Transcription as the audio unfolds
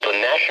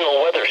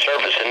National Weather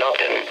Service in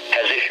Upton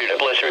has issued a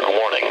blizzard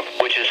warning,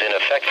 which is in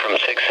effect from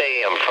 6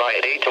 a.m.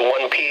 Friday to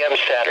 1 p.m.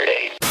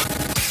 Saturday.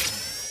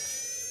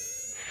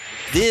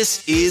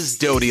 This is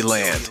Doty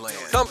Land.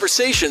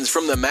 Conversations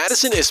from the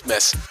Madison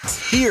Isthmus.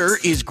 Here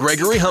is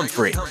Gregory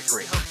Humphrey.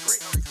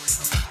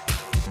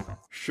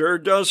 Sure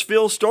does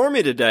feel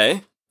stormy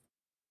today.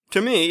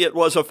 To me, it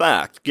was a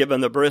fact,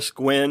 given the brisk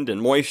wind and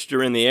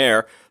moisture in the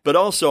air, but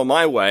also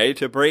my way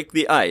to break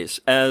the ice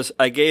as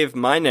I gave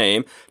my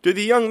name to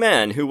the young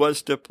man who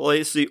was to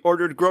place the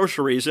ordered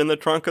groceries in the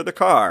trunk of the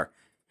car.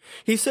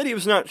 He said he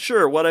was not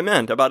sure what I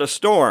meant about a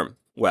storm.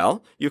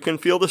 Well, you can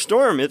feel the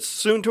storm. It's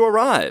soon to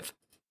arrive.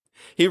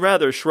 He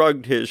rather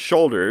shrugged his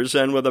shoulders,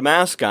 and with a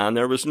mask on,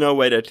 there was no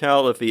way to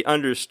tell if he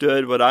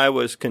understood what I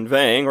was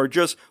conveying or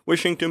just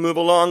wishing to move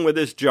along with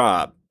his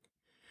job.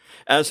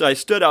 As I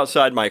stood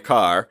outside my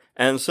car,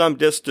 and some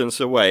distance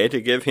away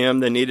to give him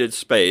the needed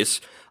space,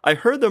 I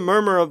heard the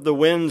murmur of the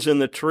winds in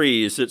the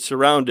trees that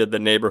surrounded the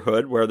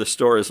neighborhood where the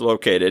store is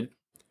located.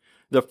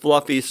 The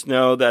fluffy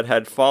snow that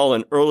had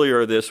fallen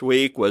earlier this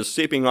week was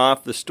seeping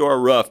off the store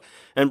roof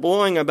and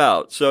blowing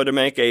about so to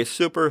make a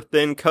super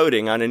thin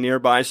coating on a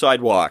nearby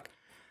sidewalk.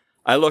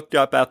 I looked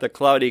up at the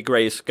cloudy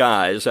gray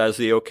skies as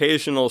the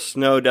occasional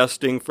snow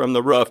dusting from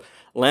the roof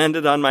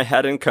landed on my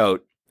head and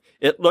coat.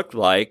 It looked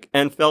like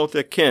and felt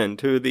akin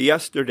to the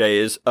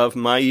yesterdays of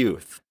my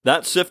youth.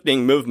 That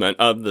sifting movement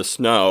of the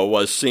snow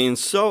was seen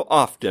so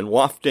often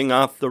wafting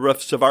off the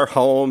roofs of our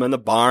home and the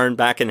barn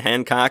back in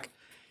Hancock.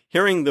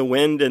 Hearing the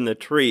wind in the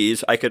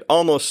trees, I could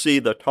almost see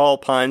the tall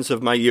pines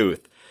of my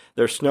youth,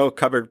 their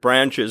snow-covered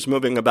branches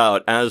moving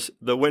about as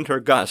the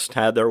winter gust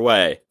had their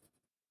way.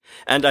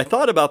 And I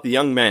thought about the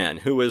young man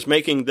who was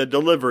making the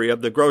delivery of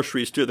the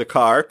groceries to the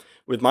car.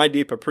 With my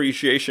deep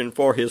appreciation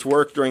for his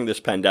work during this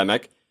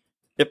pandemic,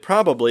 it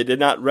probably did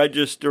not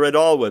register at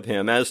all with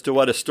him as to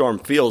what a storm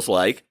feels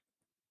like.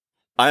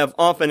 I have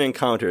often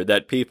encountered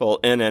that people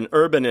in an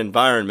urban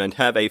environment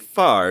have a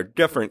far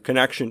different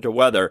connection to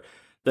weather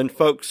than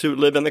folks who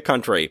live in the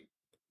country.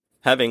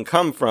 Having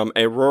come from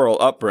a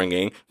rural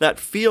upbringing, that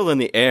feel in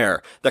the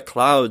air, the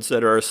clouds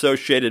that are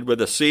associated with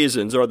the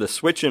seasons or the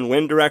switch in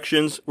wind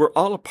directions were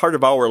all a part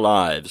of our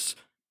lives.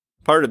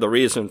 Part of the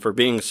reason for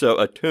being so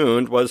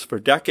attuned was for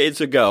decades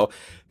ago,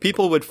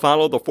 people would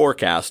follow the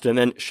forecast and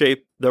then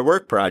shape their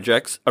work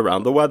projects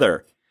around the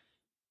weather.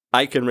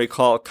 I can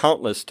recall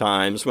countless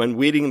times when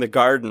weeding the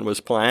garden was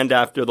planned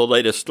after the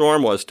latest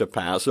storm was to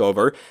pass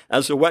over,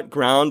 as the wet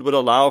ground would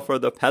allow for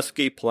the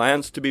pesky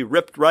plants to be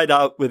ripped right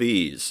out with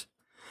ease.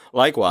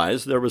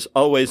 Likewise, there was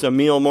always a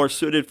meal more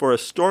suited for a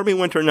stormy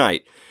winter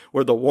night,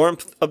 where the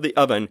warmth of the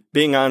oven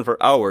being on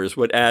for hours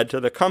would add to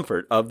the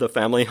comfort of the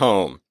family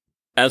home.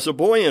 As a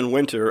boy in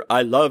winter,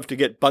 I loved to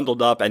get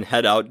bundled up and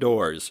head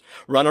outdoors.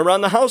 Run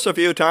around the house a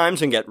few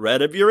times and get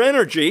rid of your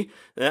energy.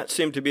 That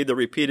seemed to be the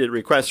repeated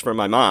request from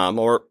my mom,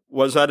 or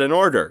was that an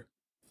order?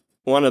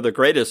 One of the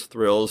greatest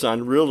thrills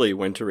on really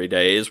wintry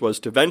days was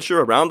to venture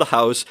around the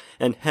house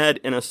and head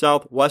in a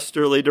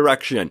southwesterly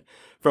direction,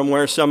 from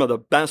where some of the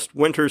best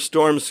winter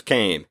storms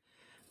came,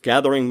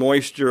 gathering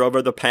moisture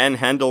over the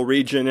Panhandle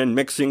region and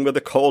mixing with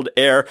the cold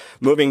air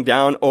moving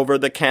down over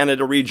the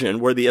Canada region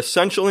were the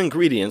essential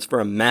ingredients for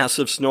a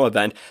massive snow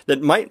event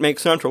that might make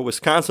central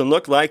Wisconsin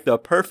look like the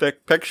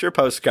perfect picture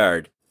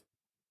postcard.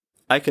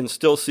 I can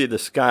still see the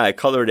sky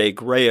colored a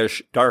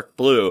grayish dark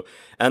blue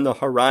and the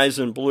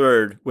horizon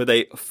blurred with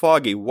a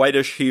foggy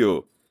whitish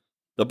hue.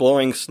 The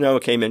blowing snow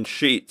came in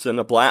sheets, and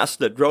the blast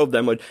that drove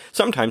them would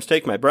sometimes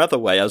take my breath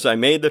away as I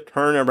made the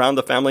turn around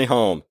the family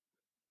home.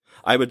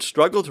 I would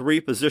struggle to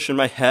reposition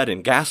my head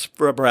and gasp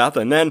for a breath,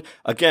 and then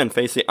again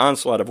face the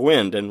onslaught of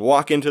wind and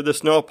walk into the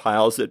snow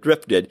piles that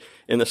drifted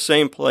in the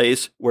same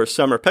place where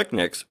summer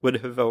picnics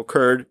would have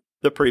occurred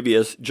the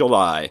previous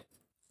July.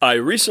 I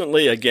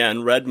recently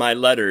again read my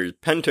letter,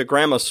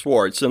 Pentagramma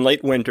Swartz, in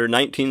late winter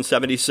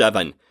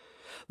 1977.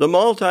 The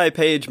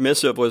multi-page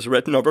missive was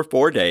written over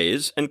 4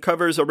 days and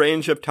covers a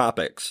range of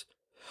topics.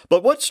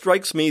 But what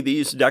strikes me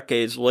these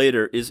decades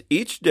later is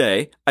each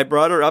day I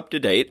brought her up to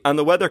date on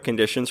the weather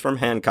conditions from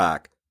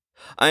Hancock.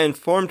 I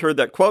informed her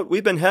that, quote,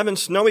 we've been having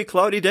snowy,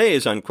 cloudy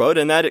days, unquote,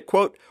 and that it,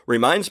 quote,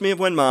 reminds me of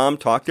when Mom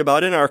talked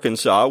about in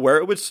Arkansas where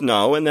it would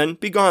snow and then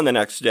be gone the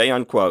next day,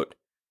 unquote.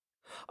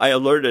 I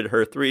alerted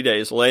her 3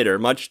 days later,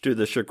 much to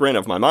the chagrin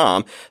of my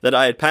mom, that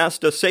I had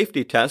passed a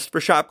safety test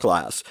for shop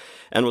class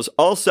and was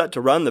all set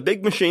to run the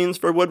big machines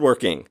for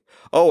woodworking.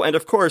 Oh, and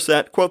of course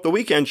that, quote, the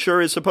weekend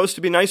sure is supposed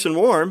to be nice and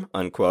warm,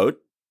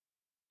 unquote.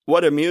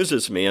 What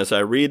amuses me as I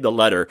read the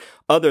letter,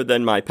 other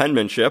than my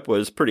penmanship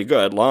was pretty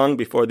good long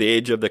before the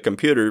age of the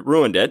computer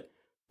ruined it,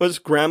 was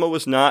Grandma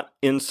was not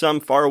in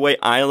some faraway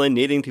island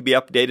needing to be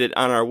updated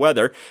on our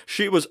weather.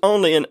 She was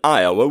only in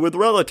Iowa with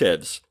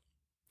relatives.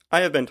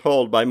 I have been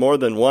told by more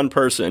than one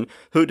person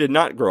who did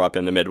not grow up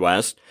in the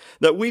Midwest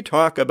that we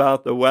talk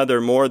about the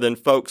weather more than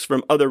folks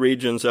from other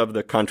regions of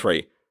the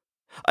country.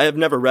 I have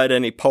never read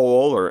any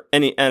poll or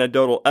any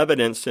anecdotal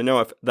evidence to know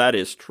if that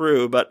is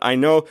true, but I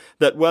know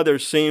that weather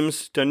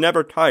seems to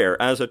never tire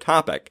as a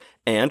topic,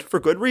 and for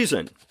good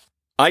reason.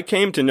 I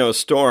came to know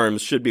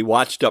storms should be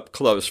watched up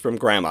close from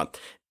Grandma,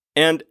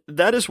 and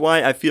that is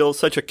why I feel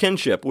such a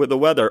kinship with the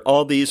weather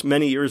all these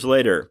many years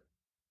later.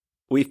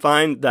 We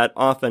find that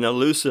often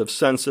elusive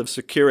sense of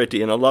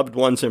security in a loved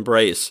one's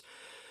embrace.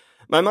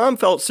 My mom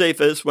felt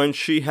safest when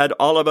she had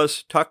all of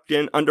us tucked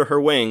in under her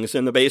wings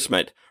in the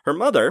basement. Her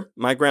mother,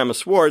 my Grandma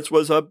Swartz,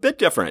 was a bit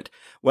different.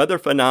 Weather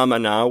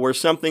phenomena were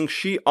something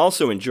she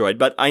also enjoyed,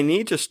 but I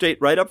need to state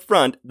right up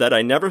front that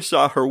I never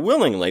saw her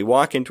willingly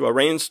walk into a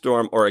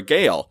rainstorm or a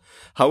gale.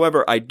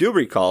 However, I do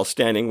recall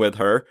standing with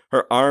her,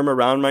 her arm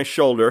around my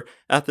shoulder,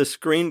 at the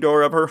screen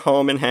door of her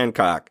home in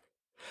Hancock.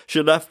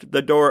 She left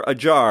the door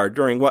ajar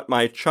during what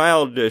my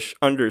childish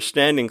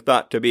understanding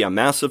thought to be a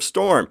massive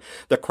storm.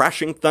 The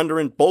crashing thunder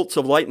and bolts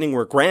of lightning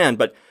were grand,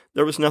 but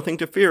there was nothing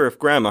to fear if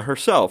Grandma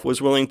herself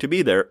was willing to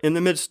be there in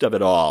the midst of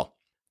it all.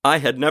 I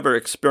had never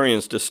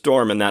experienced a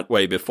storm in that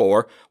way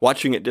before,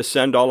 watching it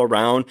descend all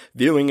around,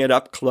 viewing it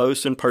up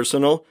close and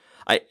personal.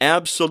 I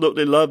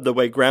absolutely loved the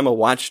way Grandma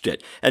watched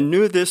it, and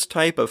knew this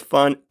type of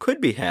fun could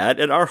be had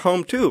at our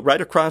home too,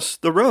 right across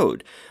the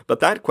road.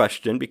 But that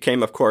question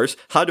became, of course,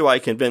 how do I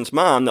convince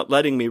Mom that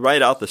letting me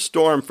ride out the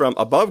storm from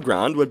above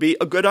ground would be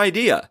a good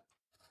idea?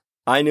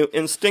 I knew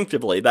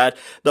instinctively that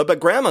the "but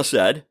Grandma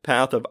said"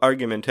 path of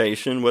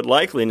argumentation would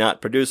likely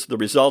not produce the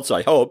results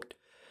I hoped.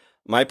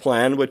 My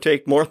plan would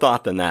take more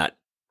thought than that.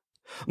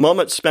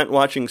 Moments spent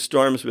watching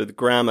storms with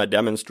Grandma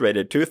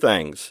demonstrated two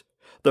things.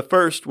 The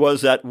first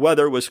was that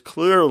weather was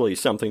clearly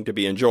something to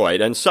be enjoyed,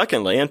 and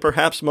secondly, and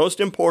perhaps most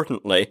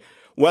importantly,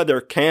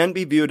 weather can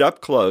be viewed up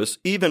close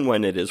even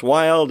when it is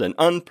wild and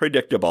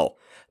unpredictable.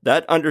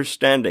 That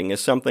understanding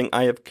is something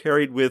I have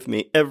carried with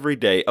me every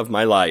day of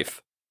my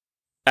life.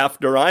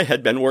 After I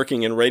had been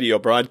working in radio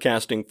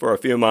broadcasting for a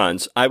few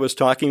months, I was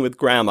talking with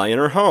Grandma in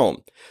her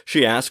home.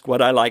 She asked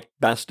what I liked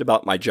best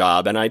about my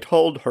job, and I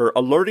told her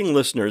alerting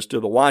listeners to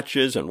the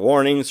watches and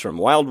warnings from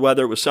wild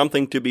weather was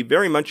something to be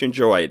very much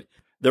enjoyed.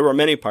 There were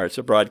many parts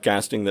of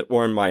broadcasting that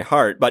warmed my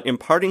heart, but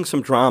imparting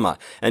some drama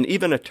and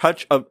even a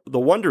touch of the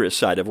wondrous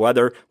side of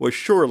weather was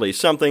surely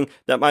something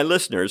that my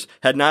listeners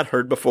had not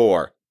heard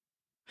before.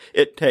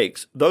 It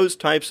takes those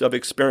types of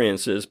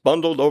experiences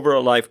bundled over a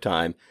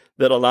lifetime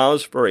that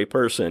allows for a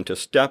person to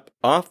step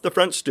off the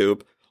front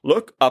stoop,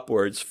 look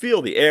upwards,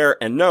 feel the air,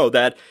 and know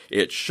that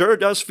it sure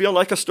does feel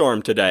like a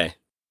storm today.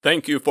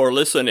 Thank you for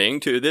listening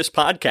to this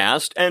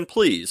podcast, and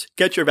please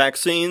get your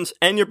vaccines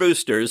and your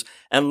boosters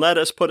and let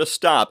us put a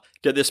stop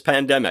to this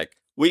pandemic.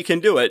 We can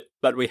do it,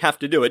 but we have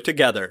to do it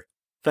together.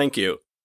 Thank you.